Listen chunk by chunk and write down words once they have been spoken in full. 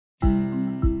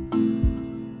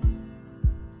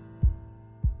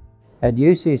At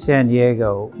UC San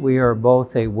Diego, we are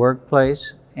both a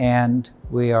workplace and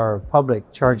we are a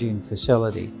public charging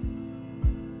facility.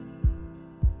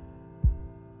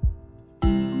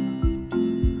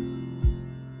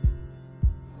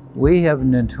 We have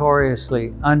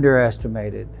notoriously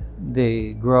underestimated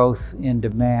the growth in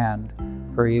demand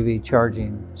for EV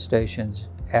charging stations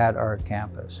at our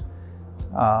campus.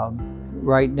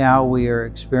 Right now we are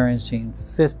experiencing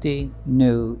 50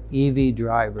 new EV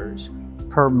drivers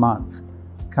per month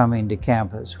coming to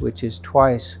campus, which is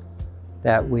twice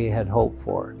that we had hoped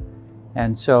for.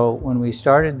 And so when we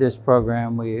started this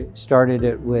program, we started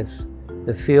it with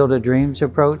the Field of Dreams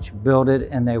approach, build it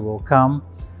and they will come,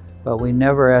 but we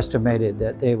never estimated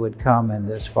that they would come in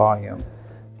this volume.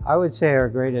 I would say our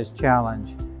greatest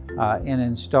challenge in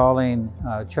installing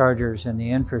chargers and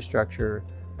the infrastructure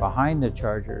behind the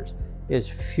chargers is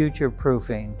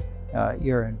future-proofing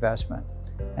your investment.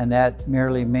 And that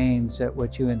merely means that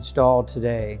what you install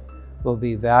today will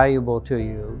be valuable to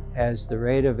you as the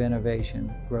rate of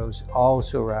innovation grows all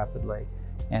so rapidly.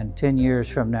 And 10 years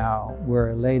from now, we're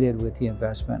elated with the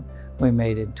investment we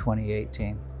made in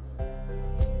 2018.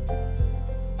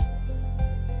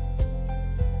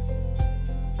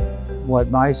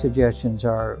 What my suggestions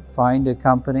are, find a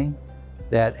company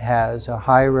that has a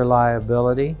high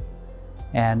reliability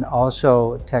and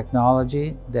also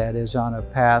technology that is on a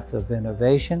path of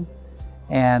innovation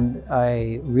and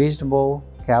a reasonable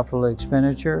capital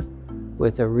expenditure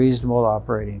with a reasonable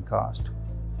operating cost.